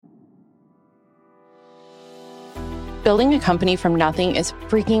Building a company from nothing is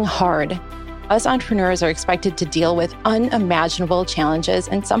freaking hard. Us entrepreneurs are expected to deal with unimaginable challenges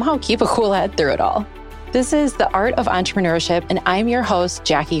and somehow keep a cool head through it all. This is The Art of Entrepreneurship, and I'm your host,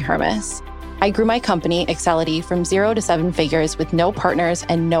 Jackie Hermes. I grew my company, Excelity, from 0 to 7 figures with no partners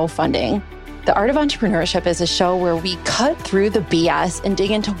and no funding. The Art of Entrepreneurship is a show where we cut through the BS and dig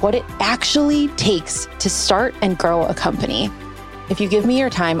into what it actually takes to start and grow a company. If you give me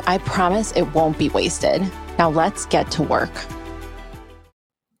your time, I promise it won't be wasted. Now let's get to work.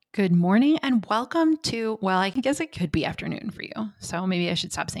 Good morning and welcome to, well, I guess it could be afternoon for you. So maybe I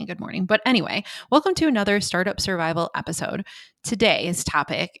should stop saying good morning. But anyway, welcome to another Startup Survival episode. Today's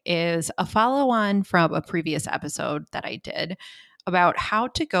topic is a follow-on from a previous episode that I did about how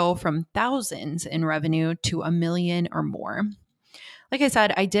to go from thousands in revenue to $1 million or more. Like I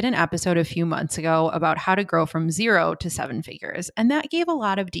said, I did an episode a few months ago about how to grow from 0 to 7 figures. And that gave a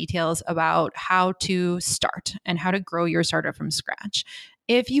lot of details about how to start and how to grow your startup from scratch.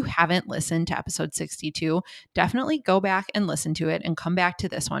 If you haven't listened to episode 62, definitely go back and listen to it and come back to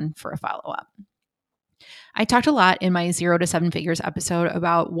this one for a follow-up. I talked a lot in my 0 to 7 figures episode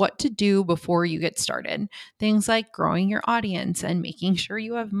about what to do before you get started. Things like growing your audience and making sure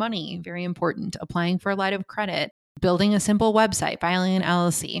you have money, very important, applying for a line of credit, building a simple website, filing an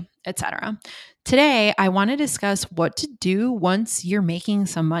LLC, etc. Today, I want to discuss what to do once you're making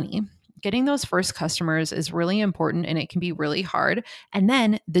some money. Getting those first customers is really important and it can be really hard. And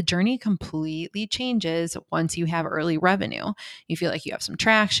then the journey completely changes once you have early revenue. You feel like you have some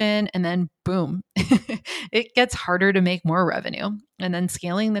traction and then boom, it gets harder to make more revenue. And then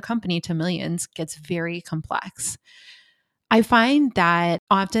scaling the company to millions gets very complex. I find that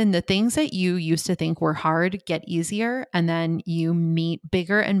often the things that you used to think were hard get easier, and then you meet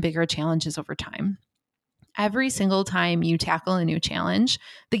bigger and bigger challenges over time. Every single time you tackle a new challenge,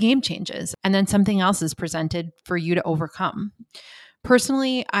 the game changes, and then something else is presented for you to overcome.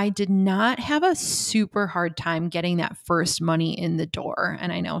 Personally, I did not have a super hard time getting that first money in the door.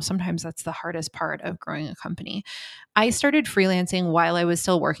 And I know sometimes that's the hardest part of growing a company. I started freelancing while I was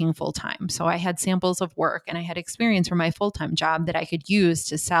still working full time. So I had samples of work and I had experience from my full-time job that I could use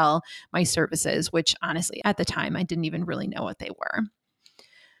to sell my services, which honestly, at the time, I didn't even really know what they were.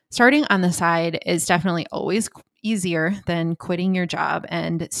 Starting on the side is definitely always easier than quitting your job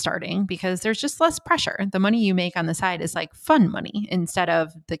and starting because there's just less pressure. The money you make on the side is like fun money instead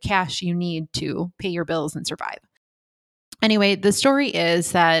of the cash you need to pay your bills and survive. Anyway, the story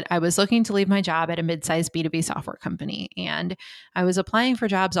is that I was looking to leave my job at a mid-sized B2B software company, and I was applying for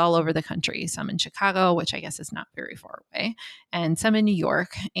jobs all over the country, some in Chicago, which I guess is not very far away, and some in New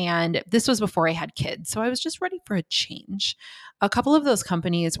York. And this was before I had kids, so I was just ready for a change. A couple of those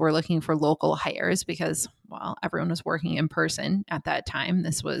companies were looking for local hires because, well, everyone was working in person at that time.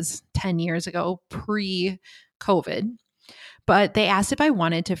 This was 10 years ago, pre-COVID. But they asked if I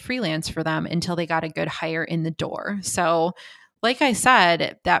wanted to freelance for them until they got a good hire in the door. So, like I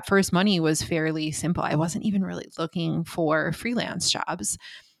said, that first money was fairly simple. I wasn't even really looking for freelance jobs.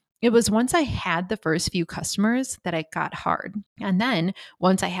 It was once I had the first few customers that it got hard. And then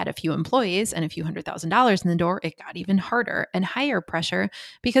once I had a few employees and a few $100,000 in the door, it got even harder and higher pressure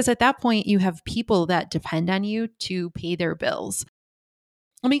because at that point you have people that depend on you to pay their bills.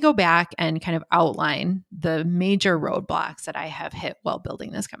 Let me go back and kind of outline the major roadblocks that I have hit while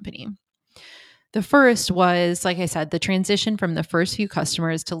building this company. The first was, like I said, the transition from the first few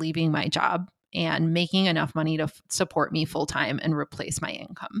customers to leaving my job and making enough money to support me full time and replace my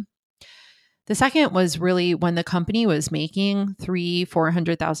income. The second was really when the company was making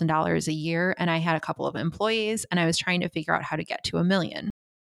 $300,000-$400,000 a year and I had a couple of employees and I was trying to figure out how to get to $1 million.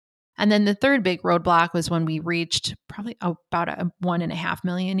 And then the third big roadblock was when we reached probably about $1.5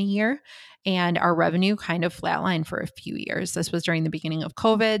 million a year, and our revenue kind of flatlined for a few years. This was during the beginning of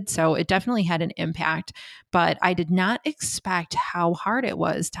COVID, so it definitely had an impact, but I did not expect how hard it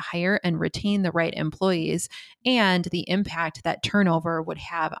was to hire and retain the right employees and the impact that turnover would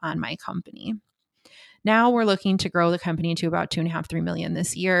have on my company. Now we're looking to grow the company to about $2.5-3 million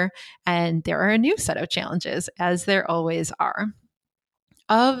this year, and there are a new set of challenges, as there always are.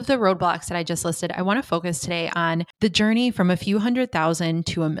 Of the roadblocks that I just listed, I want to focus today on the journey from a few $100,000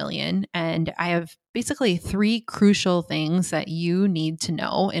 to $1 million. And I have basically 3 crucial things that you need to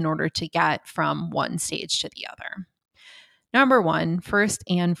know in order to get from one stage to the other. Number 1, first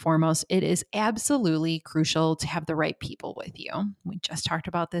and foremost, it is absolutely crucial to have the right people with you. We just talked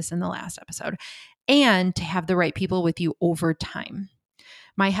about this in the last episode, and to have the right people with you over time.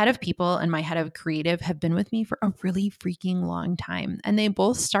 My head of people and my head of creative have been with me for a really freaking long time. And they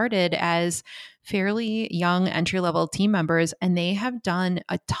both started as fairly young entry-level team members, and they have done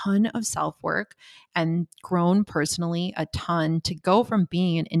a ton of self-work and grown personally a ton to go from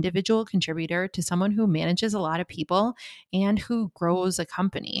being an individual contributor to someone who manages a lot of people and who grows a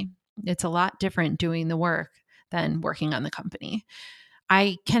company. It's a lot different doing the work than working on the company.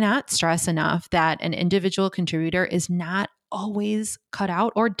 I cannot stress enough that an individual contributor is not always cut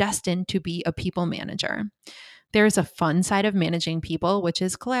out or destined to be a people manager. There's a fun side of managing people, which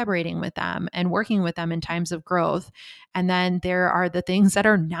is collaborating with them and working with them in times of growth. And then there are the things that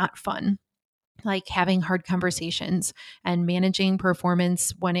are not fun, like having hard conversations and managing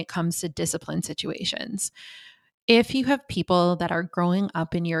performance when it comes to discipline situations. If you have people that are growing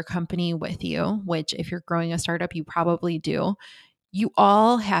up in your company with you, which if you're growing a startup, you probably do, you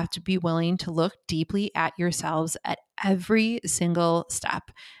all have to be willing to look deeply at yourselves at every single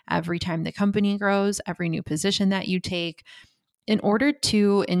step, every time the company grows, every new position that you take, in order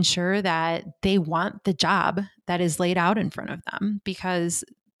to ensure that they want the job that is laid out in front of them. Because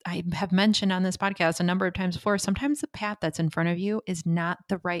I have mentioned on this podcast a number of times before, sometimes the path that's in front of you is not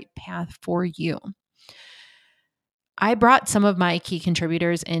the right path for you. I brought some of my key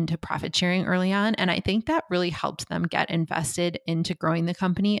contributors into profit sharing early on, and I think that really helped them get invested into growing the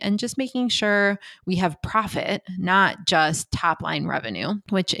company and just making sure we have profit, not just top line revenue,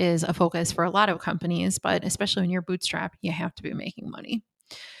 which is a focus for a lot of companies, but especially when you're bootstrapped, you have to be making money.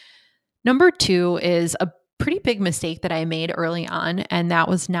 Number 2 is a pretty big mistake that I made early on, and that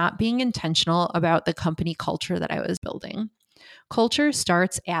was not being intentional about the company culture that I was building. Culture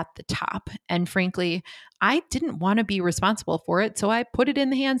starts at the top. And frankly, I didn't want to be responsible for it, so I put it in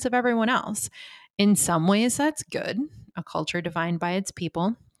the hands of everyone else. In some ways, that's good. A culture defined by its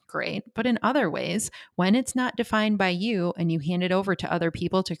people, great. But in other ways, when it's not defined by you and you hand it over to other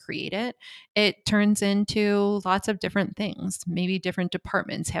people to create it, it turns into lots of different things. Maybe different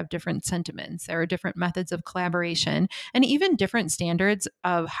departments have different sentiments. There are different methods of collaboration and even different standards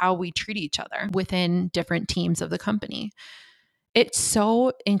of how we treat each other within different teams of the company. It's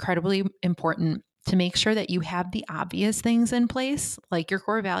so incredibly important to make sure that you have the obvious things in place, like your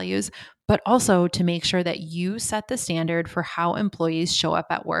core values, but also to make sure that you set the standard for how employees show up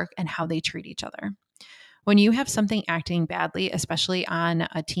at work and how they treat each other. When you have something acting badly, especially on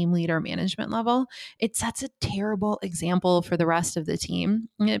a team leader management level, it sets a terrible example for the rest of the team.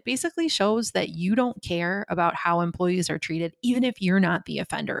 And it basically shows that you don't care about how employees are treated, even if you're not the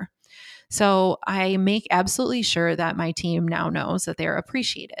offender. So I make absolutely sure that my team now knows that they're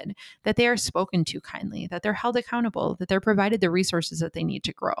appreciated, that they are spoken to kindly, that they're held accountable, that they're provided the resources that they need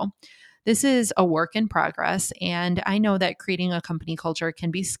to grow. This is a work in progress, and I know that creating a company culture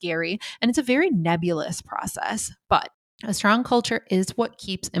can be scary, and it's a very nebulous process, but a strong culture is what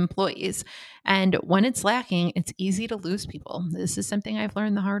keeps employees. And when it's lacking, it's easy to lose people. This is something I've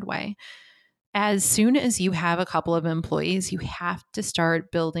learned the hard way. As soon as you have a couple of employees, you have to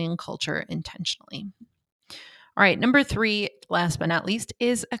start building culture intentionally. All right, number 3, last but not least,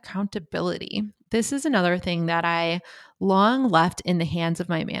 is accountability. This is another thing that I long left in the hands of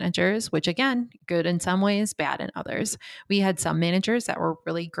my managers, which again, good in some ways, bad in others. We had some managers that were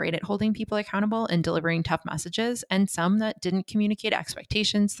really great at holding people accountable and delivering tough messages, and some that didn't communicate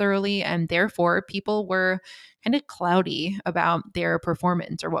expectations thoroughly, and therefore people were kind of cloudy about their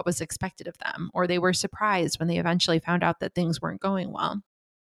performance or what was expected of them, or they were surprised when they eventually found out that things weren't going well.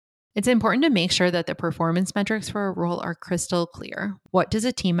 It's important to make sure that the performance metrics for a role are crystal clear. What does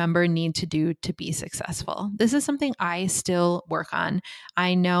a team member need to do to be successful? This is something I still work on.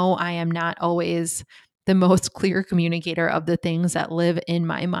 I know I am not always the most clear communicator of the things that live in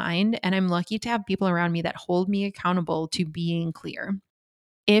my mind, and I'm lucky to have people around me that hold me accountable to being clear.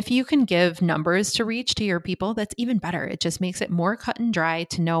 If you can give numbers to reach to your people, that's even better. It just makes it more cut and dry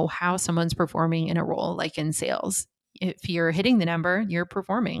to know how someone's performing in a role, like in sales. If you're hitting the number, you're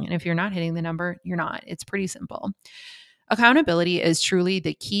performing. And if you're not hitting the number, you're not. It's pretty simple. Accountability is truly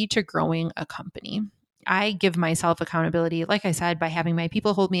the key to growing a company. I give myself accountability, like I said, by having my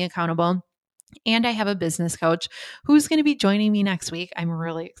people hold me accountable. And I have a business coach who's going to be joining me next week. I'm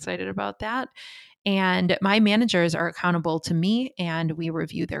really excited about that. And my managers are accountable to me, and we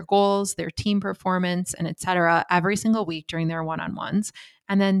review their goals, their team performance, and et cetera, every single week during their one-on-ones.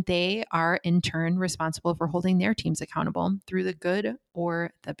 And then they are in turn responsible for holding their teams accountable through the good or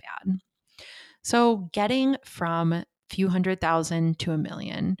the bad. So getting from few 100,000 to 1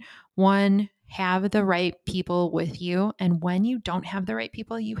 million, one, have the right people with you. And when you don't have the right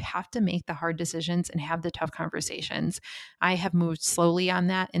people, you have to make the hard decisions and have the tough conversations. I have moved slowly on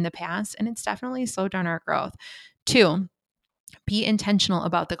that in the past, and it's definitely slowed down our growth. 2, Be intentional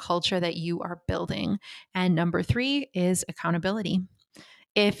about the culture that you are building. And number 3 is accountability.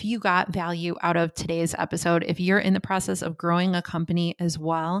 If you got value out of today's episode, if you're in the process of growing a company as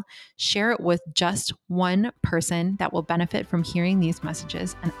well, share it with just one person that will benefit from hearing these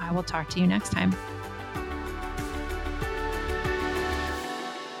messages. And I will talk to you next time.